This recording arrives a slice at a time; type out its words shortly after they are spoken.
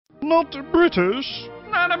Not British.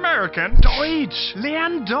 Not American. Deutsch!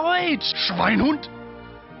 Lern Deutsch! Schweinhund!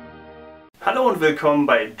 Hallo und willkommen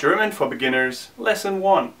bei German for Beginners Lesson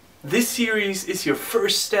 1. This series is your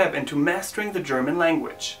first step into mastering the German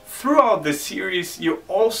language. Throughout this series you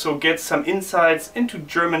also get some insights into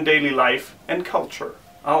German daily life and culture.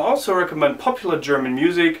 I'll also recommend popular German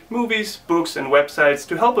music, movies, books and websites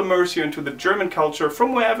to help immerse you into the German culture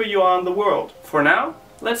from wherever you are in the world. For now,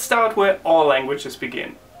 let's start where all languages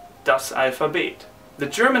begin. Das Alphabet. The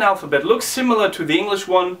German alphabet looks similar to the English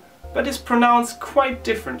one, but is pronounced quite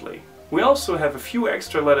differently. We also have a few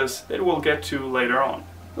extra letters that we'll get to later on.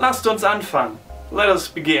 Lasst uns anfangen. Let us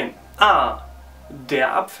begin. A. Der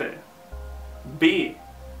Apfel. B.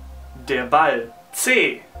 Der Ball.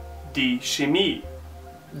 C. Die Chemie.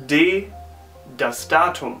 D. Das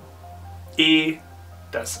Datum. E.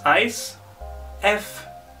 Das Eis. F.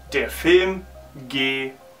 Der Film.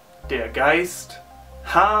 G. Der Geist.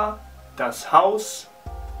 H. Das Haus.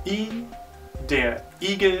 I. Der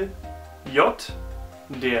Igel. J.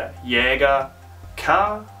 Der Jäger.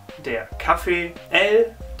 K. Der Kaffee.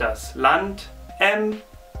 L. Das Land. M.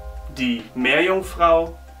 Die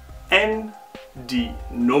Meerjungfrau. N. Die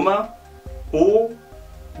Nummer. O.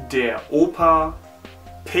 Der Opa.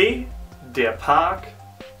 P. Der Park.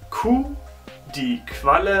 Q. Die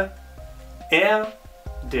Qualle. R.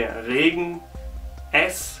 Der Regen.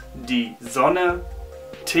 S. Die Sonne.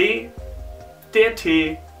 T. Der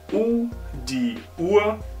Tee. U. Die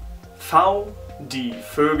Uhr. V. Die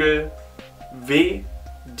Vögel. W.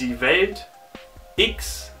 Die Welt.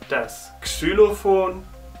 X. Das Xylophon.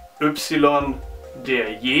 Y.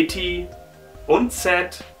 Der Yeti. Und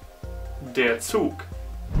Z. Der Zug.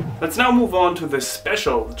 Let's now move on to the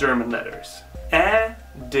special German letters. Ä.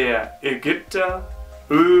 Der Ägypter.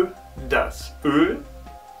 Ö. Das Öl.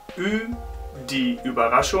 Ü. Die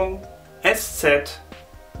Überraschung. SZ.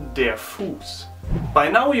 Der Fuß. By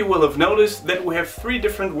now you will have noticed that we have three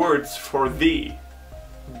different words for the.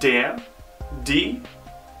 Der, die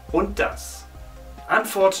und das.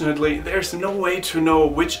 Unfortunately, there's no way to know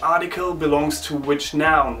which article belongs to which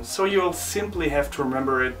noun, so you'll simply have to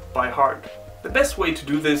remember it by heart. The best way to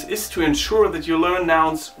do this is to ensure that you learn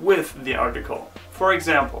nouns with the article. For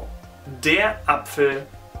example, der Apfel,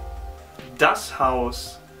 das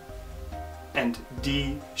Haus and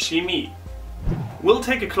die Chemie. We'll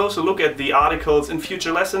take a closer look at the articles in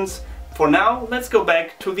future lessons. For now, let's go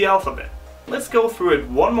back to the alphabet. Let's go through it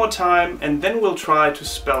one more time and then we'll try to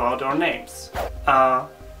spell out our names. A,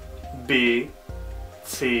 B,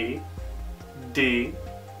 C, D,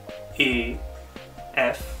 E,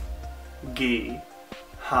 F, G,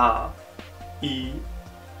 H, I,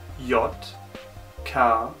 J,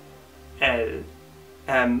 K, L,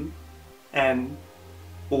 M, N,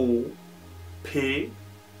 O, P,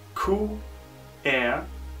 Q, R,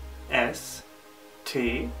 S,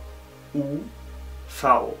 T, U, V,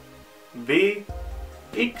 W,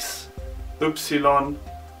 X, Y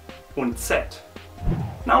und Z.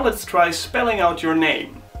 Now let's try spelling out your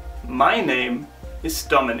name. My name is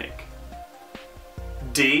Dominic.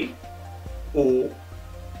 D, O,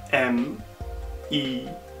 M, I,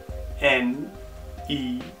 N,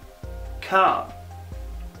 I, K.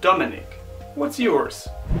 Dominic. What's yours?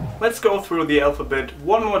 Let's go through the alphabet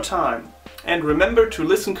one more time. And remember to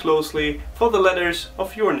listen closely for the letters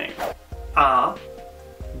of your name. A,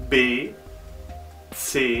 B,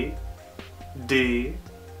 C, D,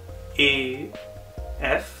 E,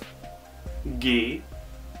 F, G,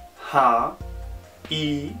 H, I,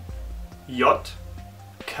 J,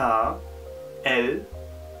 K, L,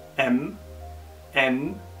 M,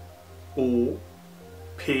 N, O,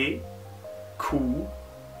 P, Q,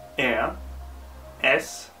 R,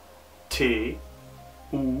 S, T,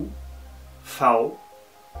 U, V,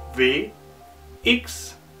 W,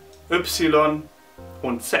 X, Y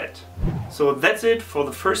und Z. So that's it for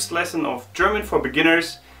the first lesson of German for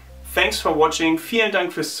Beginners. Thanks for watching. Vielen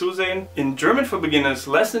Dank fürs Zusehen. In German for Beginners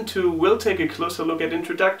Lesson 2 we'll take a closer look at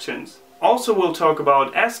introductions. Also we'll talk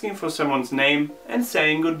about asking for someone's name and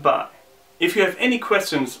saying goodbye. If you have any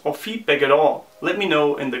questions or feedback at all, let me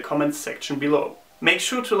know in the comments section below. Make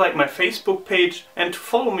sure to like my Facebook page and to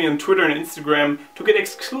follow me on Twitter and Instagram to get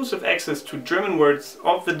exclusive access to German words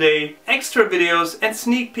of the day, extra videos and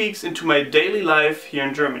sneak peeks into my daily life here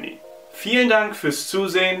in Germany. Vielen Dank fürs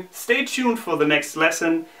Zusehen, stay tuned for the next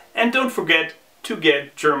lesson and don't forget to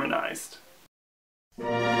get Germanized.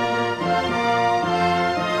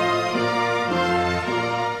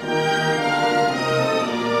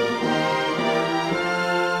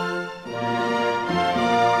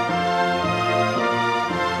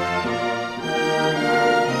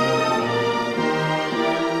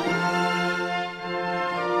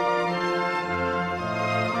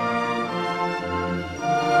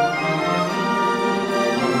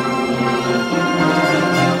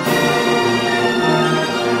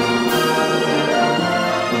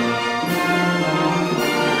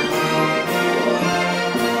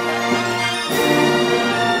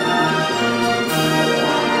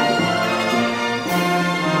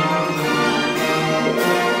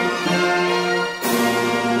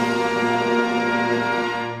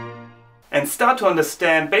 how to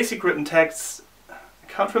understand basic written texts, I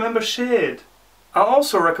can't remember shit. I'll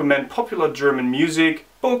also recommend popular German music,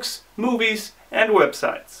 books, movies and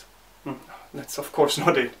websites. That's of course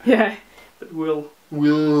not it. Yeah. But will.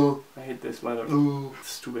 I hate this letter.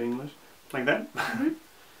 Stupid English. Like that?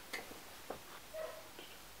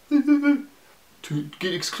 To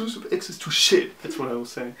get exclusive access to shit. That's what I was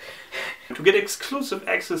saying. To get exclusive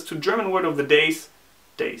access to German word of the days.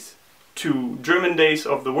 To German days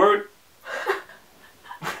of the word.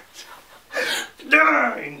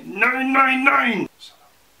 9.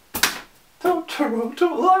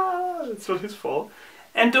 That's not his fault.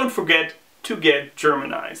 And don't forget to get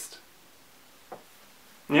Germanized.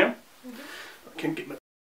 Yeah? I can't get my